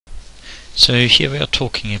So here we are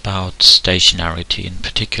talking about stationarity, in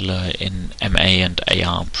particular in MA and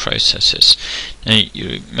AR processes. Now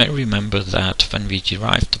you may remember that when we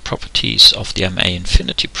derived the properties of the MA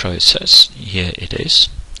infinity process, here it is,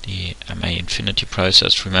 the MA infinity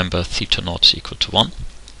process, remember theta naught is equal to 1,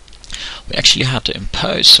 we actually had to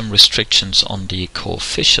impose some restrictions on the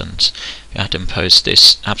coefficients. We had to impose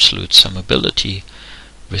this absolute summability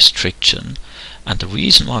restriction, and the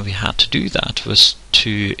reason why we had to do that was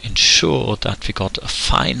to ensure that we got a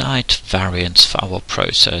finite variance for our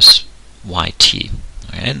process yt.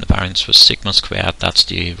 Okay, and the variance was sigma squared, that's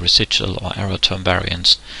the residual or error term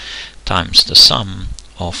variance, times the sum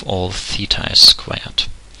of all theta s squared.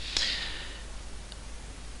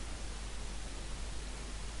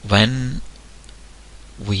 When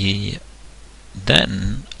we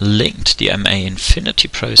then linked the MA infinity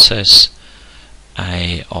process,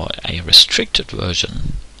 a restricted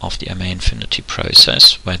version of the MA infinity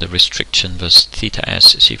process, where the restriction was theta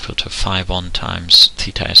s is equal to phi 1 times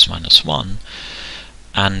theta s minus 1,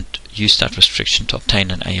 and used that restriction to obtain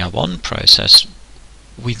an AR1 process,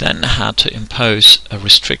 we then had to impose a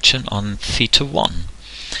restriction on theta 1.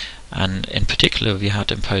 And in particular we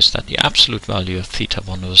had imposed that the absolute value of theta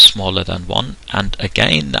 1 was smaller than 1, and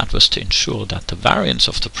again that was to ensure that the variance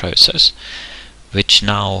of the process, which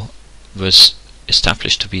now was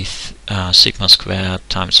established to be sigma squared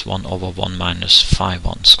times 1 over 1 minus phi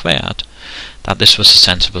 1 squared, that this was a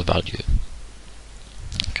sensible value.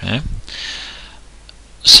 Okay,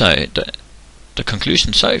 so the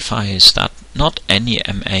conclusion so far is that not any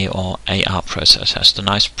MA or AR process has the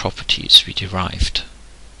nice properties we derived,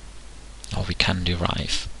 or we can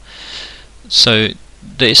derive. So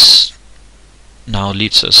this now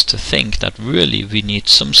leads us to think that really we need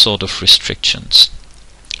some sort of restrictions,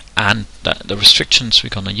 and that the restrictions we're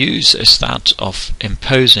going to use is that of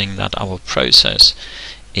imposing that our process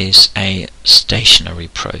is a stationary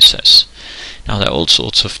process. Now there are all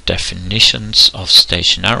sorts of definitions of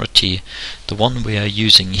stationarity. The one we are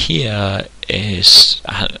using here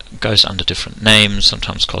goes under different names,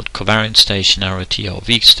 sometimes called covariant stationarity or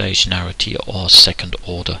weak stationarity or second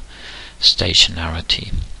order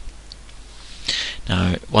stationarity.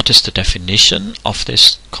 Now, what is the definition of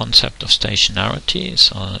this concept of stationarity?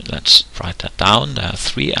 So let's write that down. There are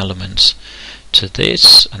three elements to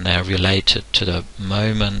this, and they are related to the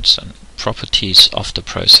moments and properties of the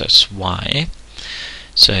process y.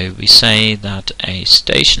 So we say that a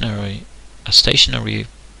stationary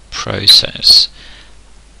process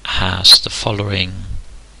has the following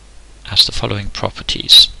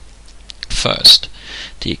properties. First,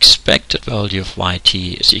 the expected value of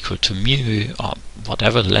yt is equal to mu, or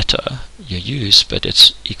whatever letter you use, but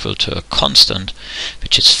it's equal to a constant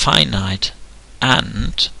which is finite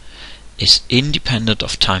and is independent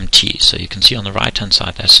of time t. So you can see on the right hand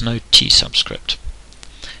side there's no t subscript.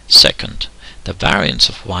 Second, the variance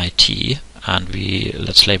of yt, and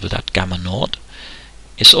let's label that gamma naught,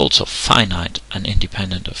 is also finite and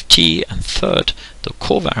independent of t. And third, the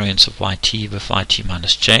covariance of yt with yt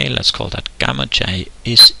minus j, let's call that gamma j,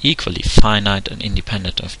 is equally finite and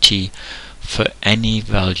independent of t for any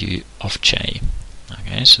value of j.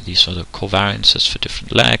 Okay, so these are the covariances for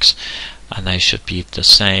different legs, and they should be the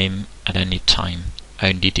same at any time,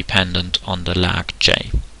 only dependent on the lag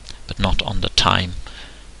j, but not on the time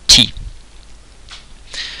t.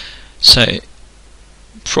 So,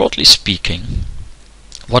 broadly speaking,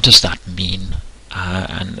 what does that mean?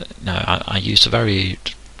 And now I use a very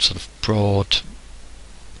sort of broad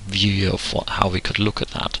view of how we could look at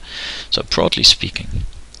that. So broadly speaking,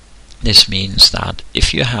 this means that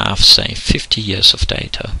if you have, say, 50 years of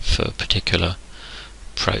data for a particular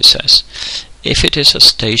process, if it is a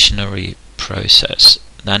stationary process,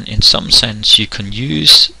 then in some sense you can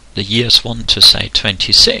use the years 1 to say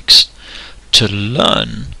 26 to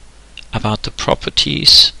learn about the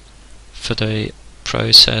properties for the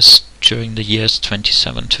process during the years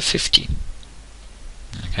 27 to 50.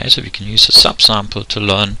 Okay, so we can use a subsample to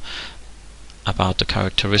learn about the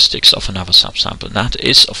characteristics of another subsample. And that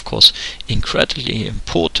is, of course, incredibly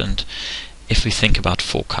important if we think about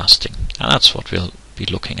forecasting, and that's what we'll be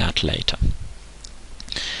looking at later.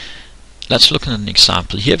 Let's look at an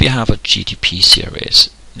example. Here we have a GDP series.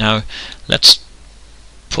 Now let's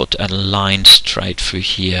put a line straight through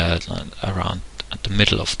here around at the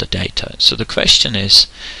middle of the data. So the question is,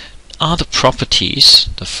 are the properties,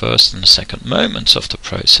 the first and the second moments of the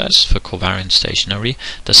process for covariant stationary,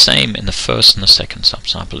 the same in the first and the second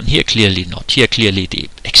subsample? And here clearly not. Here clearly the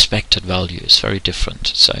expected value is very different.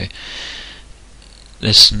 So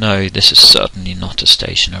this is certainly not a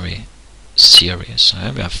stationary series.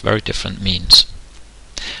 We have very different means.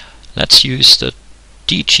 Let's use the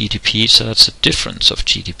dGDP, so that's the difference of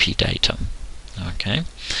GDP data. Okay.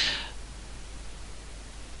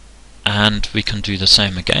 And we can do the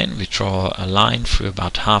same again. We draw a line through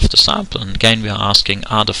about half the sample, and again we are asking,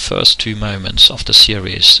 are the first two moments of the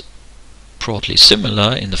series broadly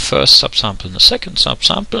similar in the first subsample and the second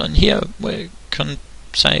subsample? And here we can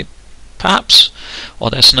say perhaps, or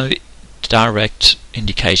there's no direct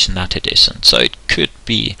indication that it isn't. So it could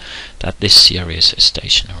be that this series is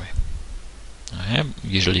stationary.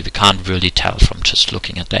 Usually we can't really tell from just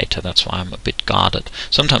looking at data, that's why I'm a bit guarded.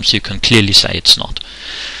 Sometimes you can clearly say it's not.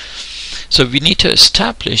 So we need to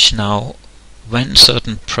establish now when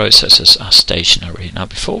certain processes are stationary. Now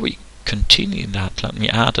before we continue that, let me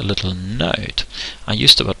add a little note. I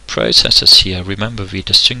used the word processes here. Remember, we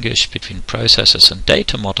distinguish between processes and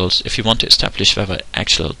data models. If you want to establish whether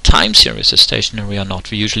actual time series is stationary or not,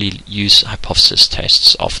 we usually use hypothesis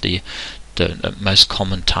tests of the most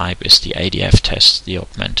common type is the ADF test, the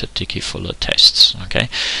augmented Dickey-Fuller tests. Okay,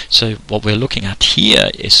 so what we're looking at here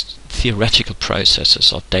is theoretical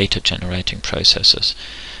processes or data generating processes.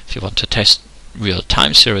 If you want to test real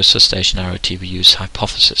time series for stationarity, we use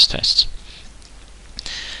hypothesis tests.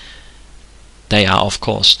 They are, of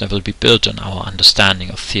course, they will be built on our understanding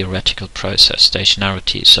of theoretical process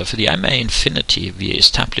stationarity. So for the MA infinity, we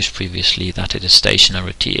established previously that it is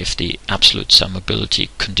stationarity if the absolute summability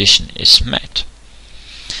condition is met.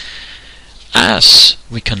 As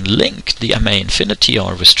we can link the MA infinity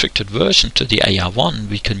or restricted version to the AR1,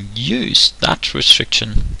 we can use that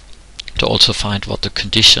restriction to also find what the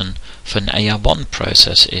condition for an AR1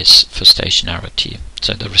 process is for stationarity.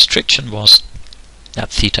 So the restriction was that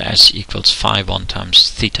theta s equals phi 1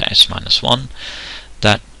 times theta s minus 1.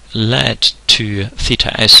 That led to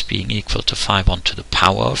theta s being equal to phi 1 to the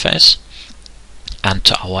power of s, and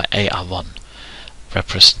to our AR1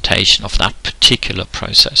 representation of that particular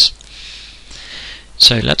process.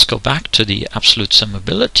 So let's go back to the absolute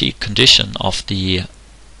summability condition of the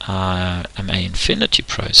MA infinity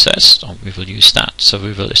process. So we will use that. So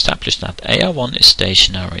we will establish that AR1 is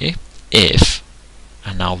stationary if,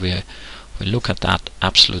 and now we look at that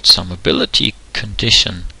absolute summability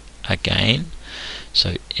condition again.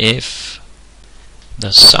 So if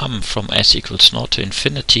the sum from s equals 0 to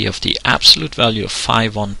infinity of the absolute value of phi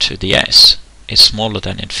 1 to the s is smaller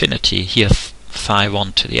than infinity, here phi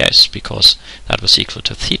 1 to the s, because that was equal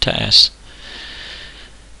to theta s,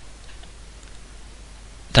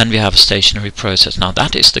 then we have a stationary process. Now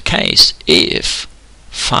that is the case if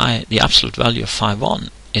the absolute value of phi 1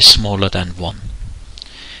 is smaller than 1.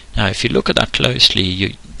 Now if you look at that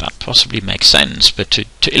closely, that possibly makes sense, but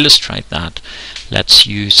to illustrate that, let's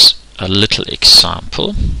use a little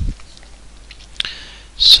example.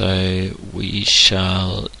 So we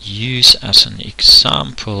shall use as an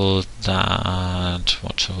example that,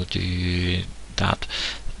 what shall we do, that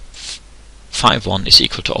phi 1 is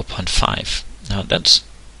equal to 0.5. Now let's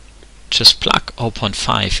just plug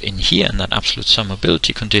 0.5 in here in that absolute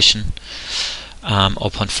summability condition.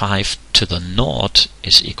 0.5 to the naught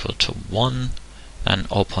is equal to 1, then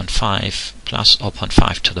 0.5 plus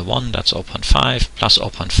 0.5 to the 1, that's 0.5, plus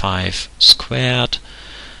 0.5 squared,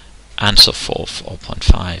 and so forth,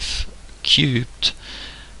 0.5 cubed,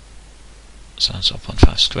 so that's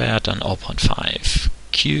 0.5 squared, and 0.5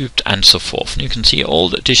 cubed, and so forth. And you can see all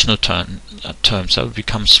the additional terms that will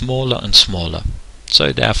become smaller and smaller.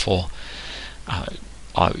 So therefore,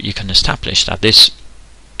 you can establish that this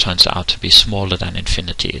turns out to be smaller than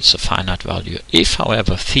infinity. It's a finite value. If,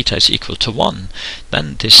 however, theta is equal to 1,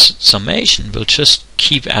 then this summation will just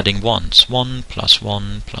keep adding ones. 1 plus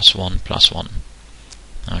 1 plus 1 plus 1.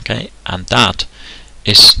 Okay, and that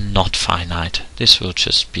is not finite. This will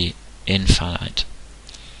just be infinite.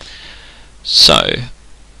 So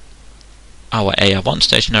our AR1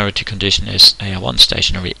 stationarity condition is AR1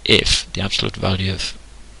 stationary if the absolute value of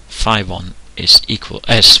phi 1 is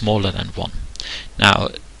smaller than 1. Now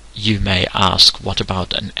you may ask, what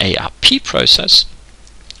about an ARP process?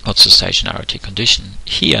 What's the stationarity condition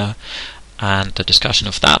here? And the discussion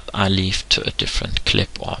of that I leave to a different clip,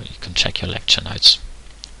 or you can check your lecture notes.